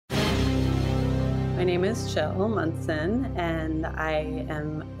My name is Jill Munson, and I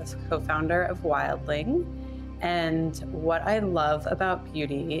am the co-founder of Wildling. And what I love about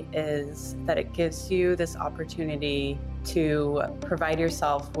beauty is that it gives you this opportunity to provide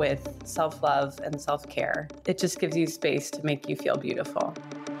yourself with self-love and self-care. It just gives you space to make you feel beautiful.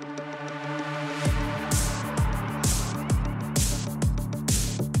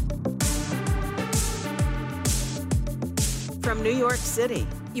 From New York City,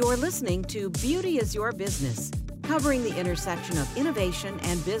 you're listening to Beauty is Your Business, covering the intersection of innovation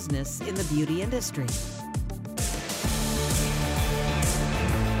and business in the beauty industry.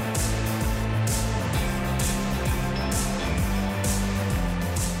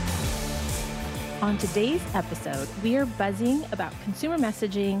 On today's episode, we are buzzing about consumer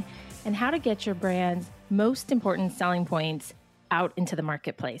messaging and how to get your brand's most important selling points out into the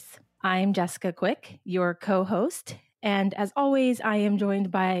marketplace. I'm Jessica Quick, your co-host. And as always, I am joined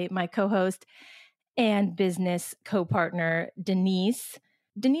by my co-host and business co-partner, Denise.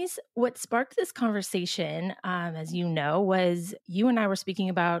 Denise, what sparked this conversation, as you know, was you and I were speaking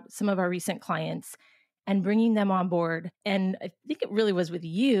about some of our recent clients and bringing them on board. And I think it really was with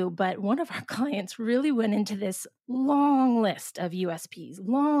you, but one of our clients really went into this long list of USPs,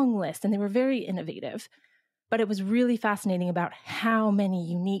 and they were very innovative. But it was really fascinating about how many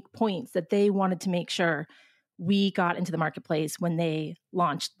unique points that they wanted to make sure we got into the marketplace when they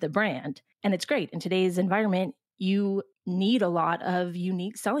launched the brand. And it's great. In today's environment, you need a lot of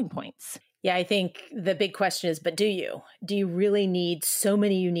unique selling points. Yeah, I think the big question is, but do you? Do you really need so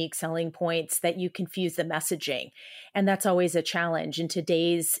many unique selling points that you confuse the messaging? And that's always a challenge in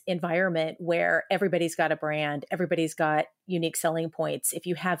today's environment where everybody's got a brand, everybody's got unique selling points. If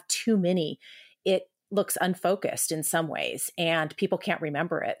you have too many, it looks unfocused in some ways and people can't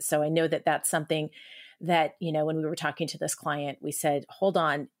remember it. So I know that that's something that, when we were talking to this client, we said, hold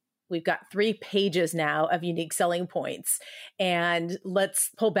on, we've got 3 pages now of unique selling points, and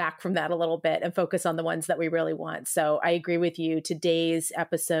let's pull back from that a little bit and focus on the ones that we really want. So I agree with you. Today's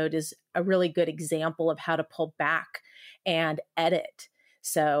episode is a really good example of how to pull back and edit.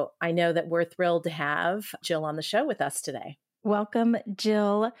 So I know that we're thrilled to have Jill on the show with us today. Welcome,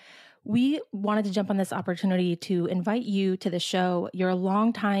 Jill. We wanted to jump on this opportunity to invite you to the show. You're a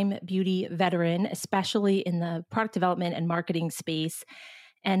longtime beauty veteran, especially in the product development and marketing space,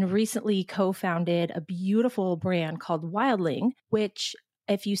 and recently co-founded a beautiful brand called Wildling, which,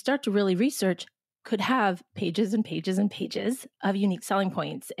 if you start to really research, could have pages and pages and pages of unique selling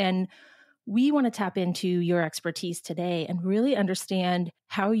points. And we want to tap into your expertise today and really understand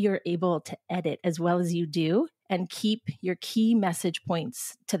how you're able to edit as well as you do and keep your key message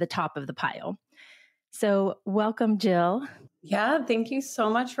points to the top of the pile. So welcome, Jill. Yeah, thank you so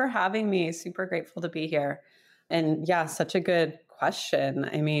much for having me. Super grateful to be here. And yeah, such a good question.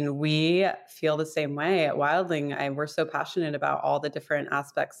 I mean, we feel the same way at Wildling. We're so passionate about all the different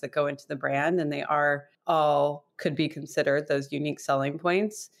aspects that go into the brand, and they are all could be considered those unique selling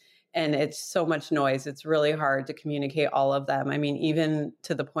points. And it's so much noise. It's really hard to communicate all of them. I mean, even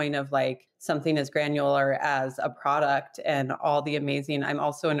to the point of like something as granular as a product and all the amazing, I'm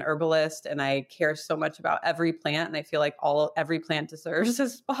also an herbalist and I care so much about every plant. And I feel like every plant deserves a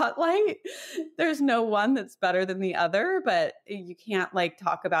spotlight. There's no one that's better than the other, but you can't like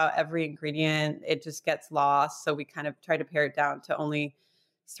talk about every ingredient. It just gets lost. So we kind of try to pare it down to only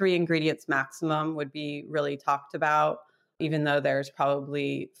 3 ingredients maximum would be really talked about, even though there's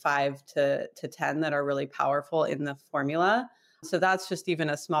probably 5 to 10 that are really powerful in the formula. So that's just even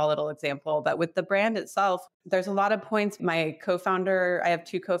a small little example. But with the brand itself, there's a lot of points. My co-founder, I have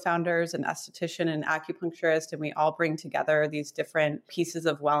 2 co-founders, an esthetician and acupuncturist, and we all bring together these different pieces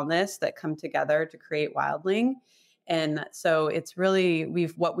of wellness that come together to create Wildling. And so it's really,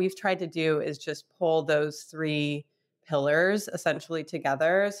 what we've tried to do is just pull those 3 pillars essentially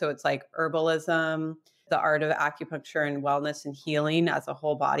together. So it's like herbalism, the art of acupuncture and wellness and healing as a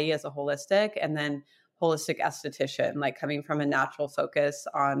whole body, as a holistic, and then holistic esthetician, like coming from a natural focus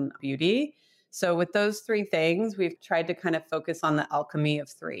on beauty. So with those 3 things, we've tried to kind of focus on the alchemy of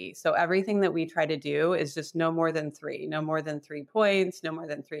 3. So everything that we try to do is just no more than 3 points, no more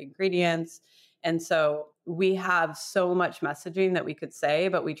than 3 ingredients. And so we have so much messaging that we could say,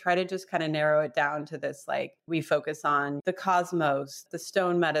 but we try to just kind of narrow it down to this, like we focus on the cosmos, the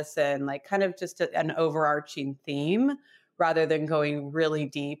stone medicine, like kind of just an overarching theme rather than going really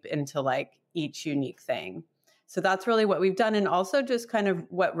deep into like each unique thing. So that's really what we've done. And also just kind of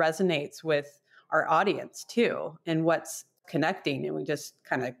what resonates with our audience too, and what's connecting. And we just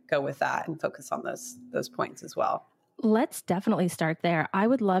kind of go with that and focus on those points as well. Let's definitely start there. I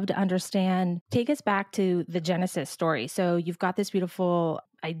would love to understand, take us back to the Genesis story. So you've got this beautiful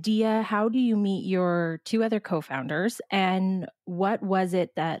idea. How do you meet your two other co-founders? And what was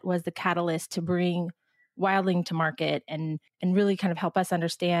it that was the catalyst to bring Wildling to market and really kind of help us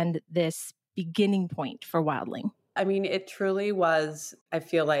understand this beginning point for Wildling? I mean, it truly was, I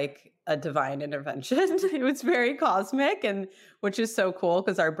feel like, a divine intervention. It was very cosmic, and which is so cool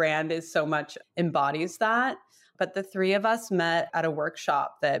because our brand is so much embodies that. But the three of us met at a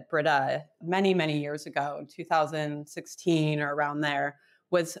workshop that Britta, many, many years ago, 2016 or around there,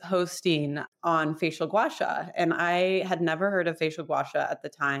 was hosting on facial gua sha. And I had never heard of facial gua sha at the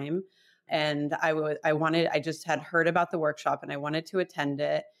time. And I just had heard about the workshop and I wanted to attend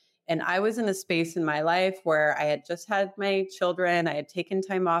it. And I was in a space in my life where I had just had my children, I had taken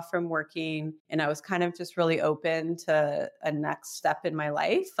time off from working, and I was kind of just really open to a next step in my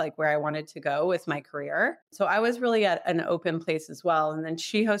life, like where I wanted to go with my career. So I was really at an open place as well. And then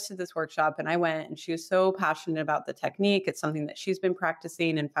she hosted this workshop and I went, and she was so passionate about the technique. It's something that she's been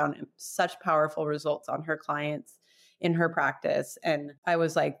practicing and found such powerful results on her clients in her practice. And I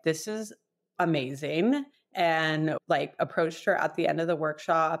was like, this is amazing. And like approached her at the end of the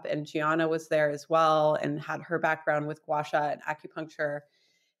workshop, and Gianna was there as well and had her background with gua sha and acupuncture.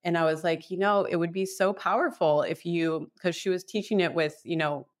 And I was like, it would be so powerful if because she was teaching it with,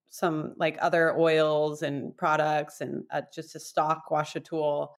 some like other oils and products and just a stock gua sha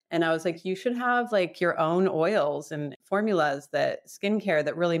tool. And I was like, you should have like your own oils and formulas skincare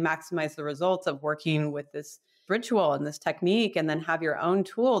that really maximize the results of working with this ritual and this technique, and then have your own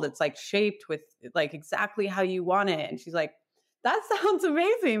tool that's like shaped with like exactly how you want it. And she's like, that sounds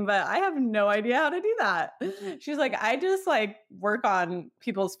amazing, but I have no idea how to do that. She's like, I just like work on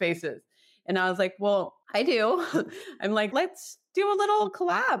people's faces. And I was like, well, I do. I'm like, let's do a little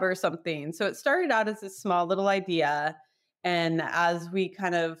collab or something. So it started out as a small little idea. And as we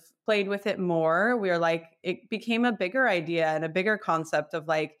kind of played with it more, we were like, it became a bigger idea and a bigger concept of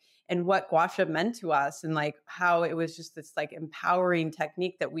like, and what gua sha meant to us, and like how it was just this like empowering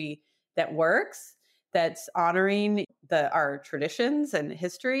technique that works, that's honoring our traditions and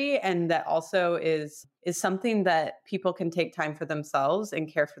history, and that also is something that people can take time for themselves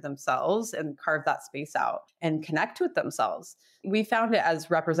and care for themselves and carve that space out and connect with themselves. We found it as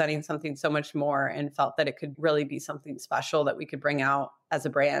representing something so much more and felt that it could really be something special that we could bring out as a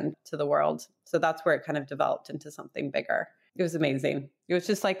brand to the world. So that's where it kind of developed into something bigger. It was amazing. It was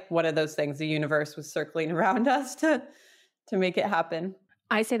just like one of those things. The universe was circling around us to make it happen.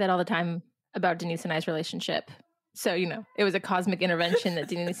 I say that all the time about Denise and I's relationship. So, it was a cosmic intervention that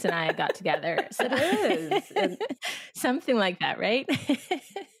Denise and I got together. So it is. Something like that, right?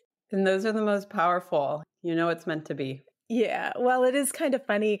 And those are the most powerful. It's meant to be. Yeah. Well, it is kind of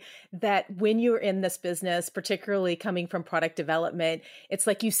funny that when you're in this business, particularly coming from product development, it's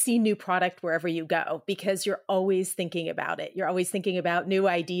like you see new product wherever you go because you're always thinking about it. You're always thinking about new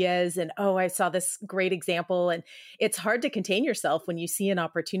ideas and, oh, I saw this great example. And it's hard to contain yourself when you see an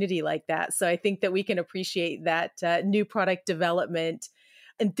opportunity like that. So I think that we can appreciate that new product development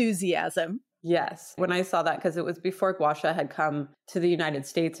enthusiasm. Yes. When I saw that, because it was before gua sha had come to the United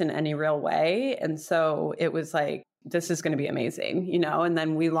States in any real way. And so it was like, this is going to be amazing, and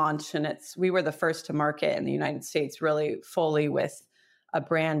then we launched, and we were the first to market in the United States really fully with a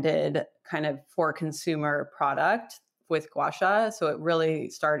branded kind of for consumer product with gua sha. So it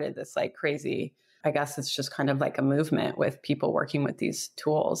really started this like crazy, I guess it's just kind of like a movement with people working with these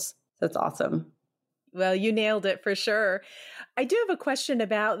tools. That's awesome. Well, you nailed it for sure. I do have a question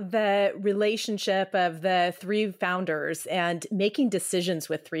about the relationship of the three founders and making decisions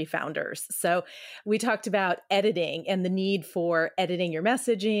with three founders. So we talked about editing and the need for editing your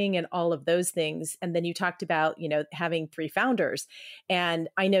messaging and all of those things. And then you talked about, having three founders. And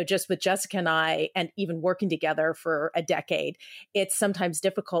I know just with Jessica and I, and even working together for a decade, it's sometimes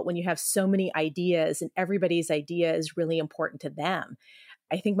difficult when you have so many ideas and everybody's idea is really important to them.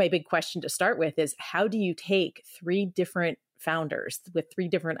 I think my big question to start with is, how do you take three different founders with three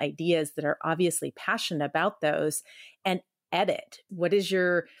different ideas that are obviously passionate about those and edit? What is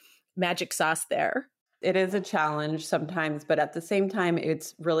your magic sauce there? It is a challenge sometimes, but at the same time,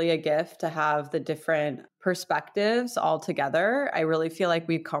 it's really a gift to have the different perspectives all together. I really feel like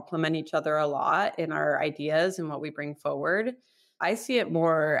we complement each other a lot in our ideas and what we bring forward. I see it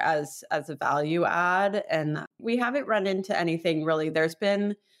more as a value add, and we haven't run into anything really. There's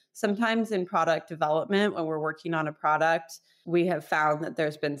been sometimes in product development when we're working on a product, we have found that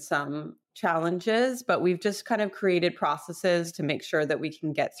there's been some challenges, but we've just kind of created processes to make sure that we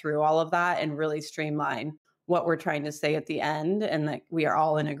can get through all of that and really streamline what we're trying to say at the end and that we are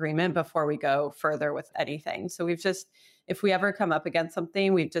all in agreement before we go further with anything. So if we ever come up against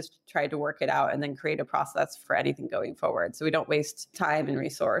something, we've just tried to work it out and then create a process for anything going forward. So we don't waste time and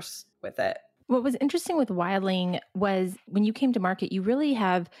resource with it. What was interesting with Wildling was when you came to market, you really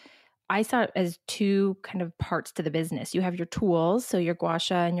have, I saw it as two kind of parts to the business. You have your tools, so your gua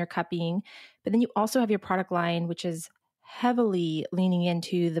sha and your cupping, but then you also have your product line, which is heavily leaning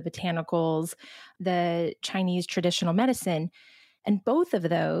into the botanicals, the Chinese traditional medicine. And both of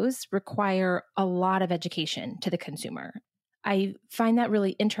those require a lot of education to the consumer. I find that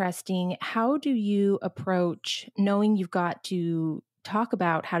really interesting. How do you approach knowing you've got to talk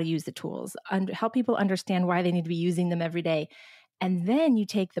about how to use the tools, help people understand why they need to be using them every day? And then you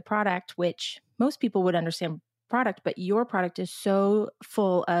take the product, which most people would understand product, but your product is so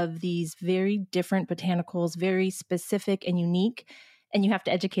full of these very different botanicals, very specific and unique, and you have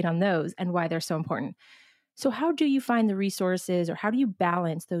to educate on those and why they're so important. So how do you find the resources, or how do you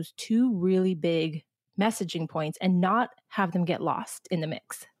balance those two really big messaging points and not have them get lost in the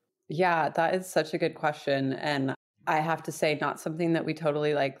mix? Yeah, that is such a good question. And I have to say, not something that we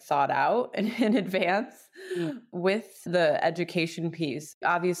totally thought out in advance. With the education piece.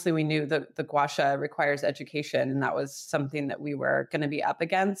 Obviously, we knew the gua sha requires education, and that was something that we were going to be up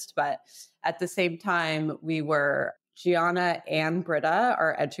against. But at the same time, Gianna and Britta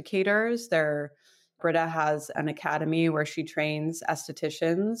are educators. Britta has an academy where she trains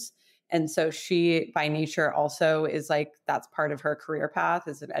estheticians. And so she, by nature, also is that's part of her career path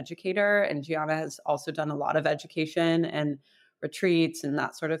as an educator. And Gianna has also done a lot of education and retreats and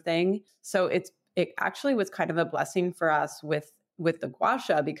that sort of thing. So it actually was kind of a blessing for us with the gua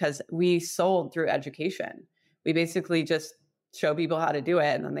sha, because we sold through education. We basically just show people how to do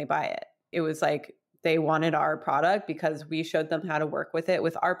it and then they buy it. It was they wanted our product because we showed them how to work with it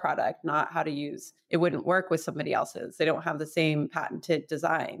with our product, not how to use. It wouldn't work with somebody else's. They don't have the same patented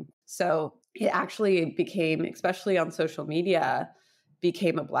design. So it actually became, especially on social media,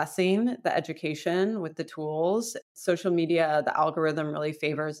 became a blessing, the education with the tools. Social media, the algorithm really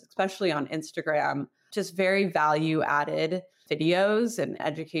favors, especially on Instagram, just very value added videos and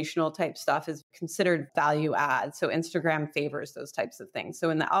educational type stuff is considered value add. So Instagram favors those types of things. So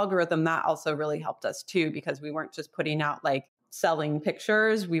in the algorithm, that also really helped us too, because we weren't just putting out selling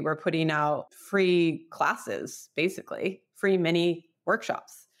pictures. We were putting out free classes, basically free mini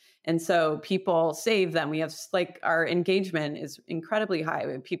workshops. And so people save them. We have our engagement is incredibly high.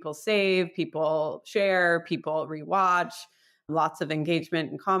 People save, people share, people rewatch, lots of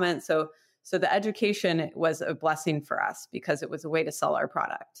engagement and comments. So the education was a blessing for us because it was a way to sell our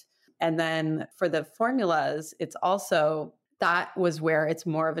product. And then for the formulas, it's also, that was where it's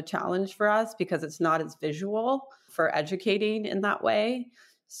more of a challenge for us because it's not as visual for educating in that way.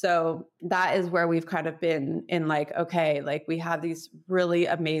 So that is where we've kind of been in we have these really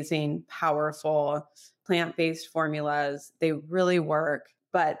amazing, powerful plant-based formulas. They really work,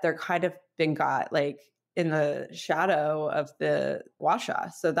 but they're kind of been got in the shadow of the gua sha.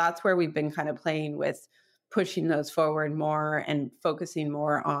 So that's where we've been kind of playing with pushing those forward more and focusing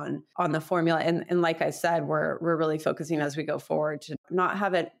more on the formula. And like I said, we're really focusing as we go forward to not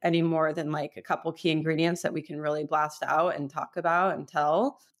have it any more than a couple key ingredients that we can really blast out and talk about and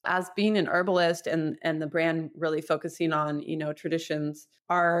tell. As being an herbalist and the brand really focusing on, traditions,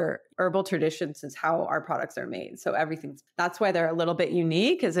 our herbal traditions is how our products are made. So that's why they're a little bit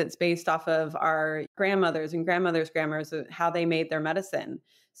unique, is it's based off of our grandmothers and grandmothers' grandmothers, how they made their medicine.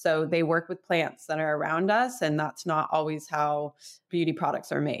 So they work with plants that are around us, and that's not always how beauty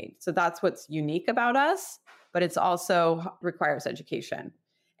products are made. So that's what's unique about us, but it's also requires education.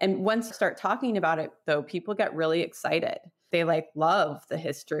 And once you start talking about it, though, people get really excited. They love the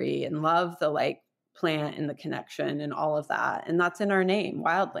history and love the plant and the connection and all of that. And that's in our name,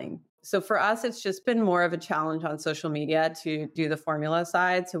 Wildling. So for us, it's just been more of a challenge on social media to do the formula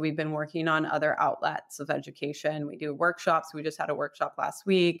side. So we've been working on other outlets of education. We do workshops. We just had a workshop last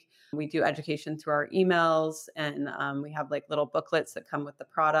week. We do education through our emails, and we have little booklets that come with the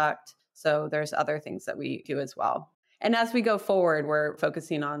product. So there's other things that we do as well. And as we go forward, we're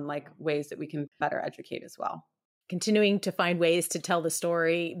focusing on ways that we can better educate as well. Continuing to find ways to tell the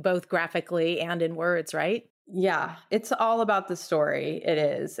story, both graphically and in words, right? Yeah, it's all about the story. It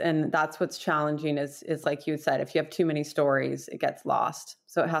is. And that's what's challenging is like you said, if you have too many stories, it gets lost.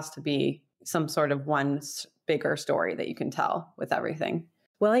 So it has to be some sort of one bigger story that you can tell with everything.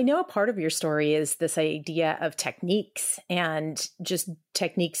 Well, I know a part of your story is this idea of techniques and just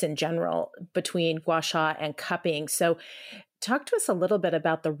techniques in general between gua sha and cupping. So talk to us a little bit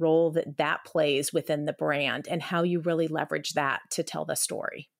about the role that plays within the brand and how you really leverage that to tell the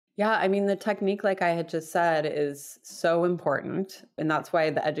story. Yeah, I mean, the technique, like I had just said, is so important. And that's why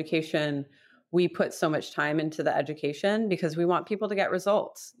the education, we put so much time into the education because we want people to get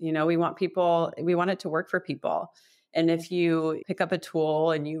results. We want people, we want it to work for people. And if you pick up a tool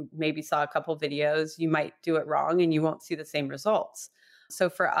and you maybe saw a couple videos, you might do it wrong and you won't see the same results. So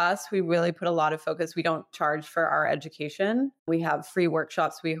for us, we really put a lot of focus. We don't charge for our education. We have free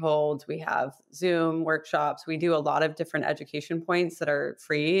workshops we hold. We have Zoom workshops. We do a lot of different education points that are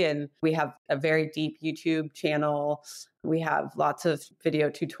free. And we have a very deep YouTube channel. We have lots of video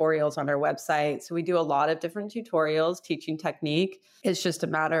tutorials on our website. So we do a lot of different tutorials teaching technique. It's just a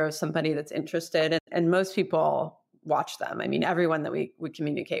matter of somebody that's interested. And most people watch them. I mean, everyone that we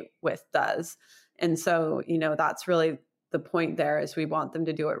communicate with does. And so, that's really the point there is we want them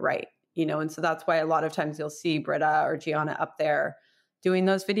to do it right, and so that's why a lot of times you'll see Britta or Gianna up there doing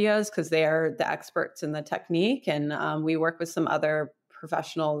those videos because they are the experts in the technique. And we work with some other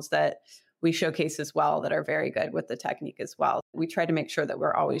professionals that we showcase as well that are very good with the technique as well. We try to make sure that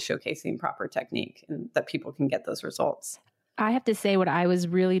we're always showcasing proper technique and that people can get those results. I have to say what I was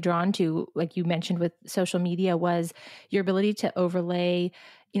really drawn to, like you mentioned with social media, was your ability to overlay,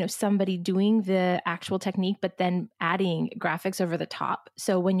 somebody doing the actual technique, but then adding graphics over the top.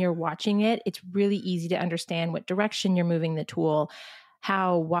 So when you're watching it, it's really easy to understand what direction you're moving the tool,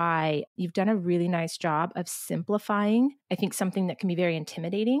 how, why. You've done a really nice job of simplifying, I think, something that can be very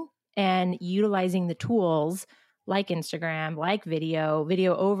intimidating, and utilizing the tools like Instagram, like video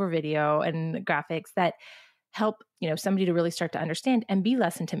over video, and graphics that help, somebody to really start to understand and be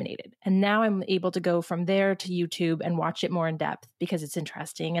less intimidated. And now I'm able to go from there to YouTube and watch it more in depth because it's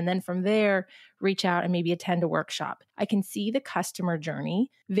interesting. And then from there, reach out and maybe attend a workshop. I can see the customer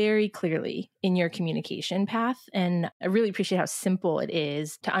journey very clearly in your communication path. And I really appreciate how simple it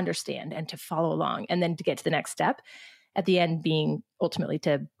is to understand and to follow along and then to get to the next step at the end being ultimately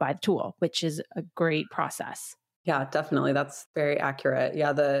to buy the tool, which is a great process. Yeah, definitely. That's very accurate.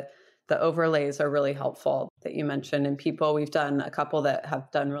 Yeah, the overlays are really helpful that you mentioned. And we've done a couple that have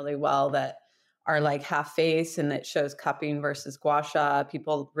done really well that are like half face and it shows cupping versus gua sha.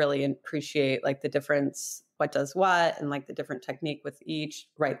 People really appreciate like the difference, what does what, and like the different technique with each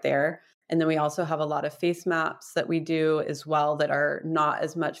right there. And then we also have a lot of face maps that we do as well that are not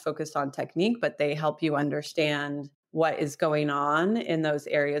as much focused on technique, but they help you understand what is going on in those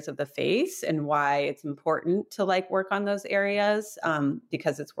areas of the face and why it's important to like work on those areas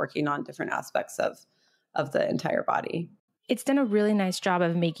because it's working on different aspects of the entire body. It's done a really nice job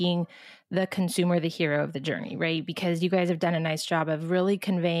of making the consumer the hero of the journey, right? Because you guys have done a nice job of really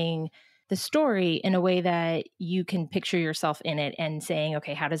conveying the story in a way that you can picture yourself in it and saying,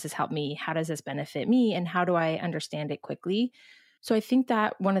 okay, how does this help me? How does this benefit me? And how do I understand it quickly? So I think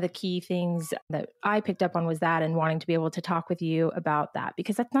that one of the key things that I picked up on was that, and wanting to be able to talk with you about that,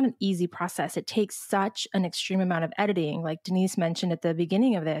 because that's not an easy process. It takes such an extreme amount of editing. Like Denise mentioned at the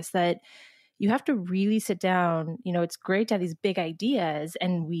beginning of this, that you have to really sit down. It's great to have these big ideas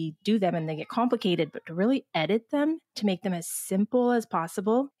and we do them and they get complicated, but to really edit them, to make them as simple as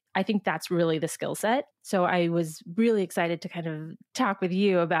possible, I think that's really the skill set. So I was really excited to kind of talk with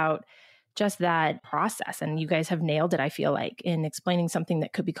you about just that process. And you guys have nailed it, I feel like, in explaining something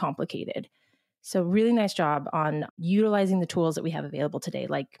that could be complicated. So really nice job on utilizing the tools that we have available today,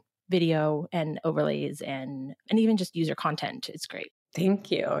 like video and overlays and even just user content. It's great.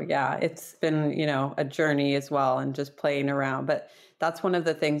 Thank you. Yeah, it's been, a journey as well and just playing around. But that's one of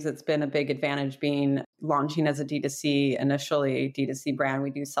the things that's been a big advantage being launching as a D2C, initially D2C brand.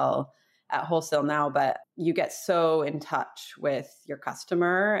 We do sell at wholesale now, but you get so in touch with your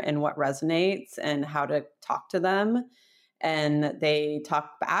customer and what resonates and how to talk to them. And they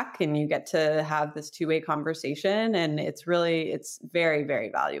talk back and you get to have this two-way conversation. And it's very, very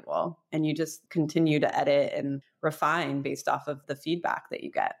valuable. And you just continue to edit and refine based off of the feedback that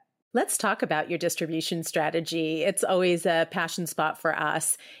you get. Let's talk about your distribution strategy. It's always a passion spot for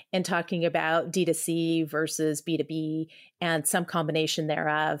us in talking about D2C versus B2B and some combination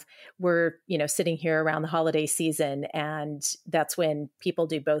thereof. We're, sitting here around the holiday season, and that's when people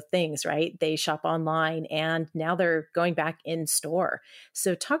do both things, right? They shop online and now they're going back in store.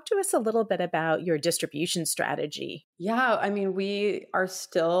 So talk to us a little bit about your distribution strategy. Yeah, I mean, we are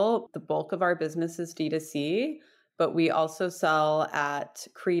still, the bulk of our business is D2C. But we also sell at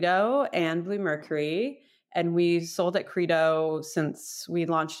Credo and Bluemercury. And we sold at Credo since we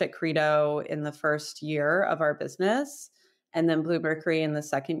launched at Credo in the first year of our business, and then Bluemercury in the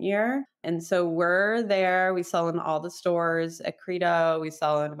second year. And so we're there. We sell in all the stores at Credo. We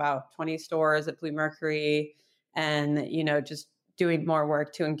sell in about 20 stores at Bluemercury, and, just doing more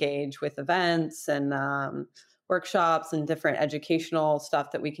work to engage with events. And workshops and different educational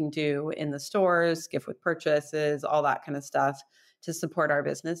stuff that we can do in the stores, gift with purchases, all that kind of stuff to support our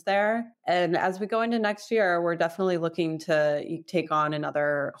business there. And as we go into next year, we're definitely looking to take on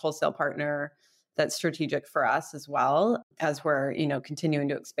another wholesale partner that's strategic for us as well as we're, continuing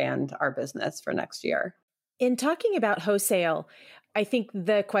to expand our business for next year. In talking about wholesale, I think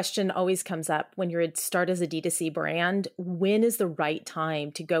the question always comes up when you're start as a D2C brand, when is the right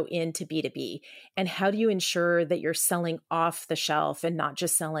time to go into B2B? And how do you ensure that you're selling off the shelf and not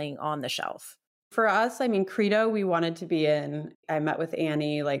just selling on the shelf? For us, Credo, we wanted to be in. I met with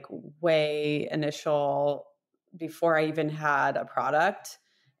Annie way initial before I even had a product.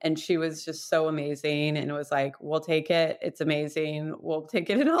 And she was just so amazing and it was like, we'll take it. It's amazing. We'll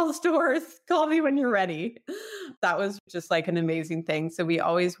take it in all stores. Call me when you're ready. That was just an amazing thing. So we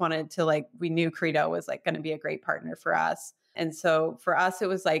always wanted to we knew Credo was going to be a great partner for us. And so for us, it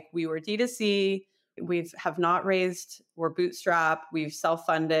was we were D2C. Have not raised, we're bootstrapped. We've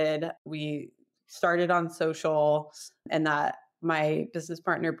self-funded. We started on social and that my business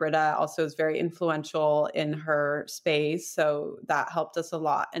partner, Britta, also is very influential in her space. So that helped us a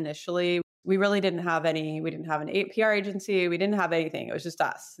lot initially. We really didn't have we didn't have an PR agency. We didn't have anything. It was just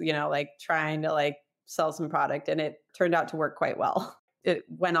us, trying to sell some product. And it turned out to work quite well. It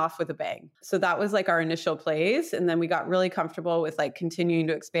went off with a bang. So that was our initial place. And then we got really comfortable with continuing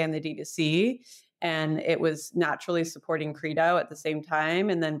to expand the D2C. And it was naturally supporting Credo at the same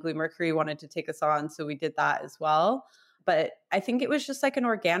time. And then Bluemercury wanted to take us on. So we did that as well. But I think it was just an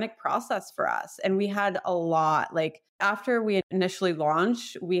organic process for us. And we had a lot, after we initially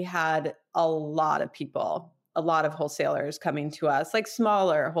launched, we had a lot of people, a lot of wholesalers coming to us,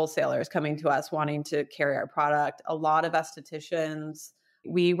 smaller wholesalers coming to us wanting to carry our product, a lot of estheticians.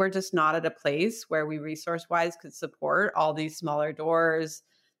 We were just not at a place where we resource-wise could support all these smaller doors,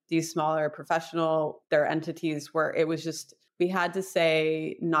 these smaller professional, their entities where it was just, we had to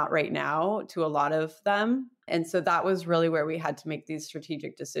say not right now to a lot of them. And so that was really where we had to make these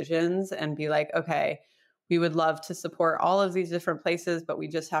strategic decisions and be okay, we would love to support all of these different places, but we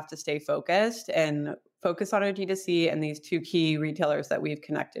just have to stay focused and focus on our D2C and these two key retailers that we've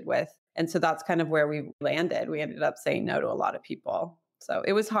connected with. And so that's kind of where we landed. We ended up saying no to a lot of people. So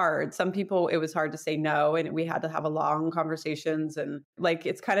it was hard. Some people, it was hard to say no. And we had to have a long conversations. And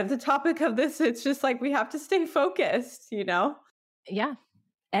it's kind of the topic of this. It's just we have to stay focused, Yeah.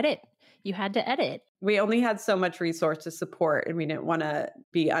 Edit. You had to edit. We only had so much resource to support and we didn't want to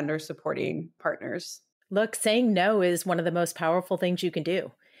be under supporting partners. Look, saying no is one of the most powerful things you can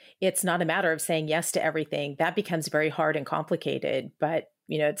do. It's not a matter of saying yes to everything. That becomes very hard and complicated, but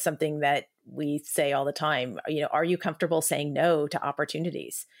it's something that we say all the time. Are you comfortable saying no to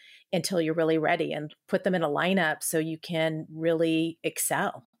opportunities until you're really ready and put them in a lineup so you can really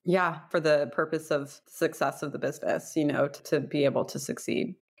excel? Yeah, for the purpose of success of the business, to be able to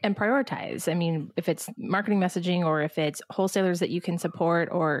succeed. And prioritize. If it's marketing messaging or if it's wholesalers that you can support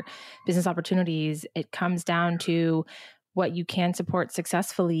or business opportunities, it comes down to what you can support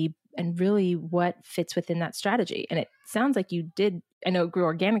successfully and really what fits within that strategy. And it sounds like you did, I know it grew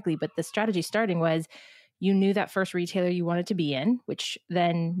organically, but the strategy starting was you knew that first retailer you wanted to be in, which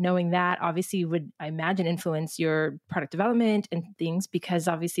then knowing that obviously would, I imagine, influence your product development and things because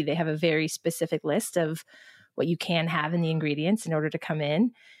obviously they have a very specific list of what you can have in the ingredients in order to come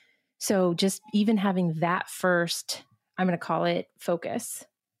in. So just even having that first, I'm going to call it focus,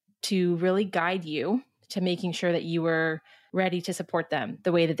 to really guide you to making sure that you were ready to support them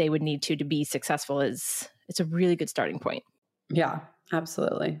the way that they would need to be successful it's a really good starting point. Yeah,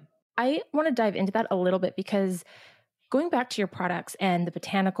 absolutely. I want to dive into that a little bit because going back to your products and the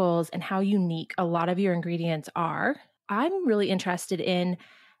botanicals and how unique a lot of your ingredients are, I'm really interested in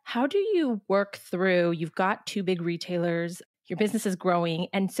how do you work through, you've got two big retailers, your business is growing,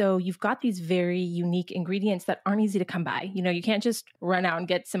 and so you've got these very unique ingredients that aren't easy to come by. You can't just run out and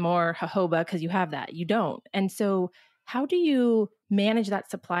get some more jojoba because you have that. You don't. And so how do you manage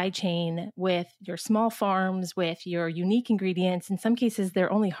that supply chain with your small farms, with your unique ingredients? In some cases,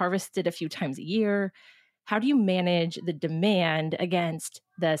 they're only harvested a few times a year. How do you manage the demand against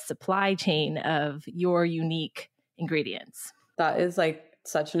the supply chain of your unique ingredients? That is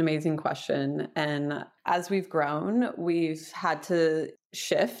such an amazing question. And as we've grown, we've had to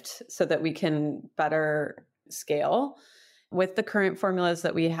shift so that we can better scale. With the current formulas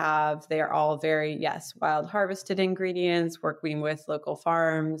that we have, they are all very, wild harvested ingredients, working with local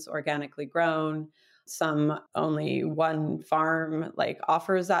farms, organically grown. Some only one farm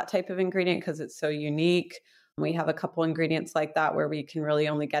offers that type of ingredient because it's so unique. We have a couple ingredients like that where we can really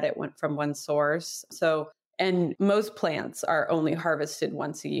only get it from one source. So And most plants are only harvested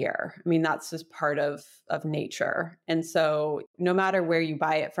once a year. I mean, that's just part of nature. And so no matter where you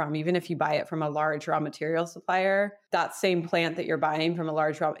buy it from, even if you buy it from a large raw material supplier, that same plant that you're buying from a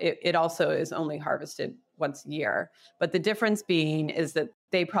large it also is only harvested once a year. But the difference being is that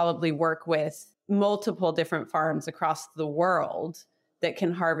they probably work with multiple different farms across the world that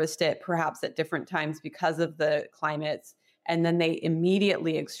can harvest it perhaps at different times because of the climates. And then they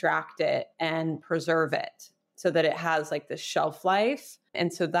immediately extract it and preserve it so that it has like this shelf life.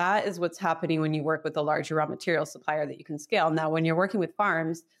 And so that is what's happening when you work with a larger raw material supplier that you can scale. Now, when you're working with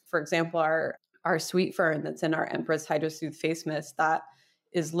farms, for example, our sweet fern that's in our Empress Hydro-Soothe face mist, that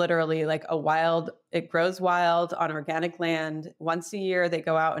is literally like it grows wild on organic land. Once a year, they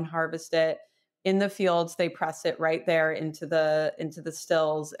go out and harvest it. In the fields, they press it right there into the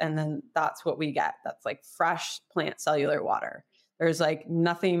stills. And then that's what we get. That's like fresh plant cellular water. There's like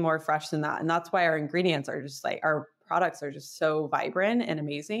nothing more fresh than that. And that's why our ingredients are just like, our products are just so vibrant and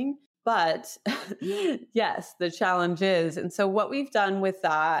amazing. But yes, the challenge is. And so what we've done with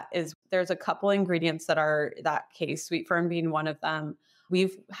that is there's a couple ingredients that are that case, sweet fern being one of them.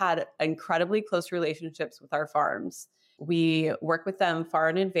 We've had incredibly close relationships with our farms. We work with them far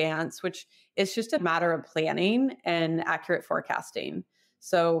in advance, which is just a matter of planning and accurate forecasting.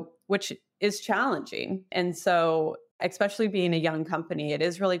 So, which is challenging. And so, especially being a young company, it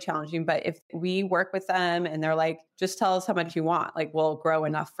is really challenging. But if we work with them and they're like, just tell us how much you want, like we'll grow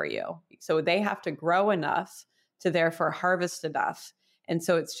enough for you. So they have to grow enough to therefore harvest enough. And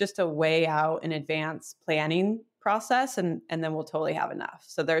so it's just a way out in advance planning process. And then we'll totally have enough.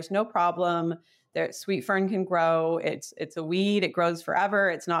 So there's no problem. Sweet fern can grow. It's a weed. It grows forever.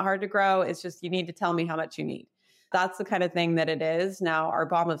 It's not hard to grow. It's just, you need to tell me how much you need. That's the kind of thing that it is. Now, our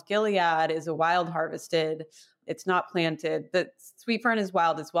Balm of Gilead is a wild harvested. It's not planted. The sweet fern is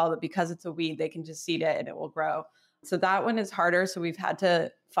wild as well, but because it's a weed, they can just seed it and it will grow. So that one is harder. So we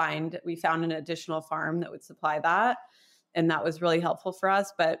found an additional farm that would supply that. And that was really helpful for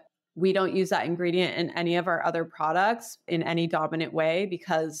us. But we don't use that ingredient in any of our other products in any dominant way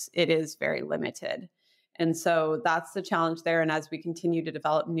because it is very limited. And so that's the challenge there. And as we continue to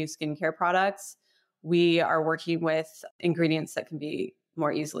develop new skincare products, we are working with ingredients that can be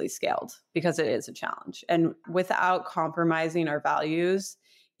more easily scaled because it is a challenge. And without compromising our values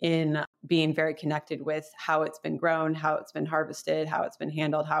in being very connected with how it's been grown, how it's been harvested, how it's been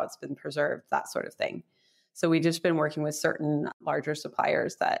handled, how it's been preserved, that sort of thing. So we've just been working with certain larger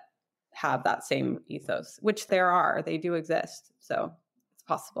suppliers that have that same ethos, which they do exist. So it's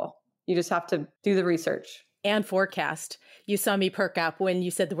possible. You just have to do the research. And forecast. You saw me perk up when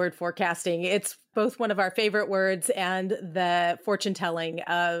you said the word forecasting. It's both one of our favorite words and the fortune telling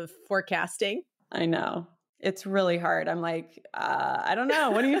of forecasting. I know. It's really hard. I'm like, I don't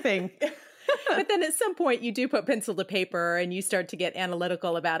know. What do you think? But then at some point you do put pencil to paper and you start to get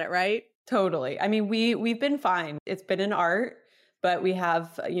analytical about it, right? Totally. I mean, we've been fine. It's been an art. But we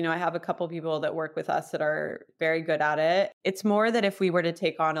have, I have a couple people that work with us that are very good at it. It's more that if we were to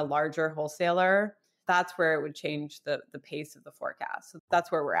take on a larger wholesaler, that's where it would change the pace of the forecast. So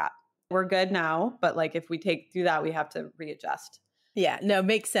that's where we're at. We're good now, but like if we do that, we have to readjust. Yeah, no,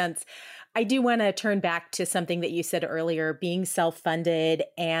 makes sense. I do want to turn back to something that you said earlier, being self-funded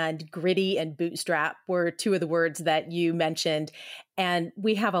and gritty and bootstrap were two of the words that you mentioned. And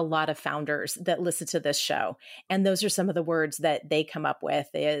we have a lot of founders that listen to this show. And those are some of the words that they come up with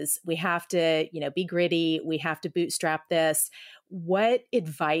is we have to, be gritty. We have to bootstrap this. What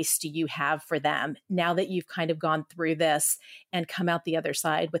advice do you have for them now that you've kind of gone through this and come out the other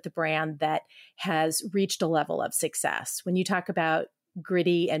side with a brand that has reached a level of success? When you talk about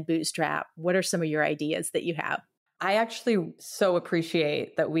gritty and bootstrap, what are some of your ideas that you have? I actually so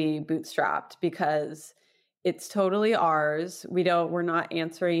appreciate that we bootstrapped because it's totally ours. We're not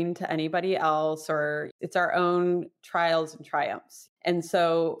answering to anybody else, or it's our own trials and triumphs. And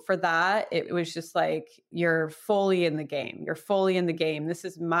so for that, it was just like, you're fully in the game. You're fully in the game. This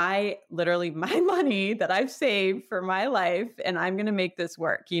is literally my money that I've saved for my life, and I'm going to make this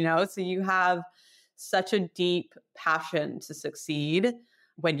work, So you have such a deep passion to succeed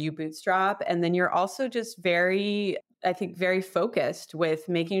when you bootstrap. And then you're also just very focused with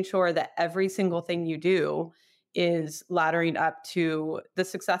making sure that every single thing you do is laddering up to the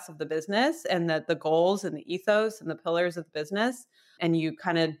success of the business and the goals and the ethos and the pillars of the business. And you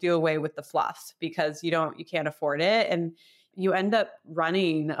kind of do away with the fluff because you can't afford it. And you end up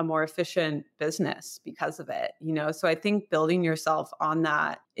running a more efficient business because of it, So I think building yourself on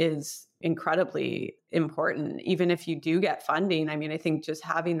that is incredibly important. Even if you do get funding, I think just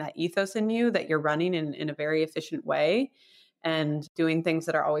having that ethos in you that you're running in a very efficient way and doing things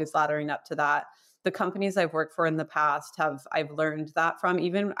that are always laddering up to that. The companies I've worked for in the past I've learned that from.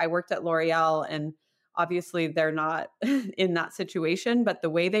 Even I worked at L'Oreal, and obviously they're not in that situation, but the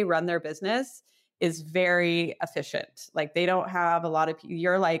way they run their business is very efficient. Like they don't have a lot of,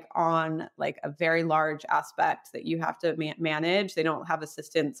 you're like on like a very large aspect that you have to manage. They don't have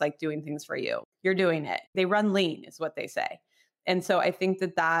assistants like doing things for you. You're doing it. They run lean is what they say. And so I think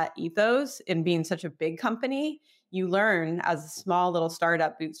that ethos in being such a big company, you learn as a small little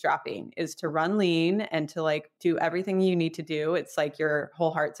startup bootstrapping is to run lean and to like do everything you need to do. It's like your whole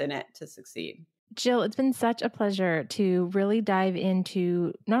heart's in it to succeed. Jill, it's been such a pleasure to really dive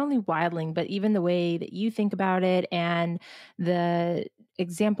into not only Wildling, but even the way that you think about it and the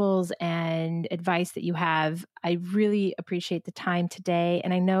examples and advice that you have. I really appreciate the time today.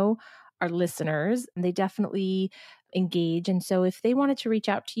 And I know our listeners, they definitely engage. And so if they wanted to reach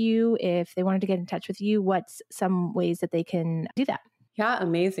out to you, if they wanted to get in touch with you, what's some ways that they can do that? Yeah,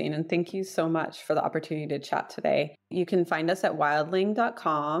 amazing. And thank you so much for the opportunity to chat today. You can find us at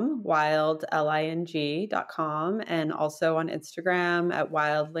wildling.com, wildling.com, and also on Instagram at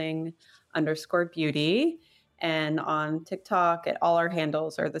wildling_beauty. And on TikTok, all our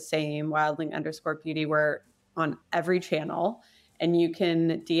handles are the same, wildling_beauty. We're on every channel. And you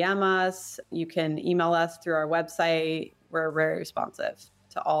can DM us, you can email us through our website. We're very responsive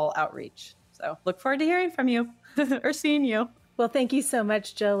to all outreach. So look forward to hearing from you or seeing you. Well, thank you so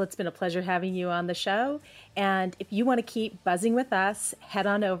much, Jill. It's been a pleasure having you on the show. And if you want to keep buzzing with us, head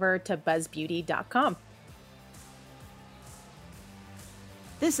on over to buzzbeauty.com.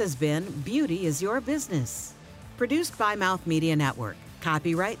 This has been Beauty is Your Business. Produced by Mouth Media Network.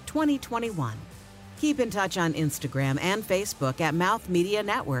 Copyright 2021. Keep in touch on Instagram and Facebook at Mouth Media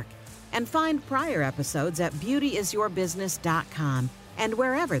Network. And find prior episodes at beautyisyourbusiness.com and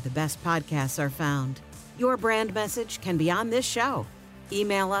wherever the best podcasts are found. Your brand message can be on this show.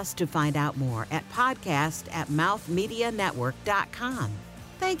 Email us to find out more at podcast@mouthmedianetwork.com.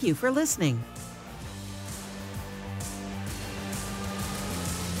 Thank you for listening.